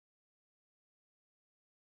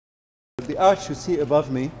The arch you see above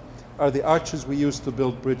me are the arches we use to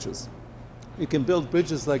build bridges. You can build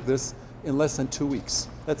bridges like this in less than 2 weeks.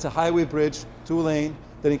 That's a highway bridge, 2-lane,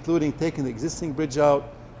 that including taking the existing bridge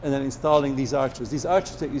out and then installing these arches. These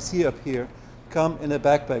arches that you see up here come in a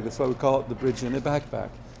backpack. That's why we call it the bridge in a backpack.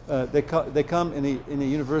 They come in a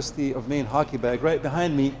University of Maine hockey bag. Right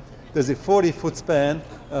behind me, there's a 40-foot span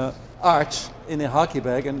arch in a hockey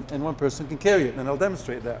bag, and one person can carry it, and I'll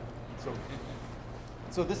demonstrate that.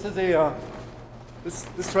 So this is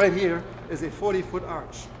this right here is a 40-foot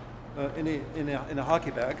arch in a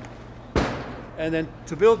hockey bag. And then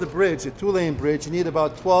to build the bridge, a 2-lane bridge, you need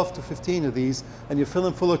about 12 to 15 of these, and you fill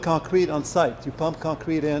them full of concrete on site. You pump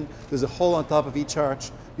concrete in, there's a hole on top of each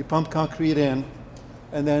arch, you pump concrete in,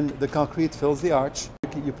 and then the concrete fills the arch.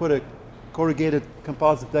 You put a corrugated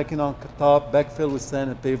composite decking on top, backfill with sand,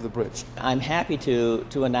 and pave the bridge. I'm happy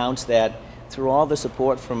to announce that through all the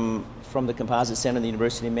support from the Composite Center of the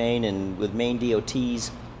University of Maine and with Maine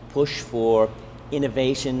DOT's push for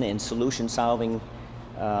innovation and solution solving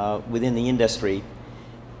within the industry,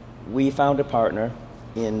 we found a partner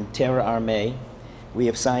in Terre Armee. We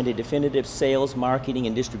have signed a definitive sales, marketing,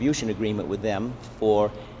 and distribution agreement with them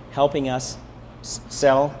for helping us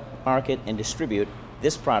sell, market, and distribute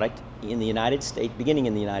this product in the United States, beginning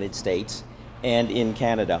in the United States and in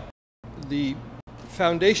Canada. The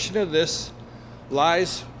foundation of this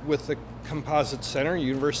lies with the Composite Center,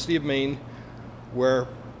 University of Maine, where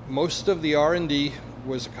most of the R&D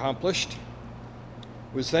was accomplished.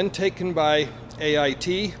 It was then taken by AIT,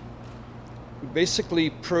 who basically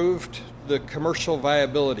proved the commercial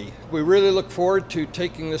viability. We really look forward to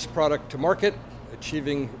taking this product to market,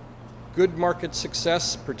 achieving good market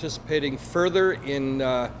success, participating further in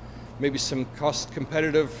maybe some cost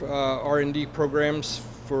competitive R&D programs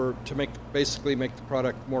to basically make the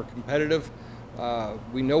product more competitive.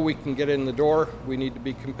 We know we can get in the door. We need to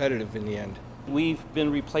be competitive in the end. We've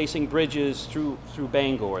been replacing bridges through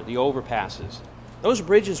Bangor, the overpasses. Those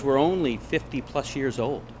bridges were only 50+ years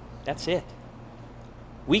old. That's it.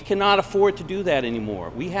 We cannot afford to do that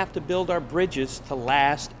anymore. We have to build our bridges to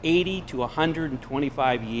last 80 to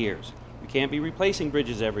 125 years. We can't be replacing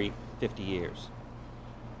bridges every 50 years.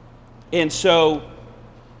 And so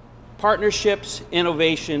partnerships,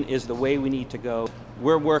 innovation is the way we need to go.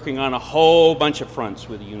 We're working on a whole bunch of fronts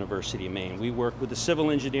with the University of Maine. We work with the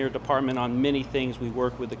Civil Engineer Department on many things. We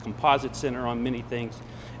work with the Composite Center on many things.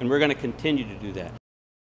 And we're going to continue to do that.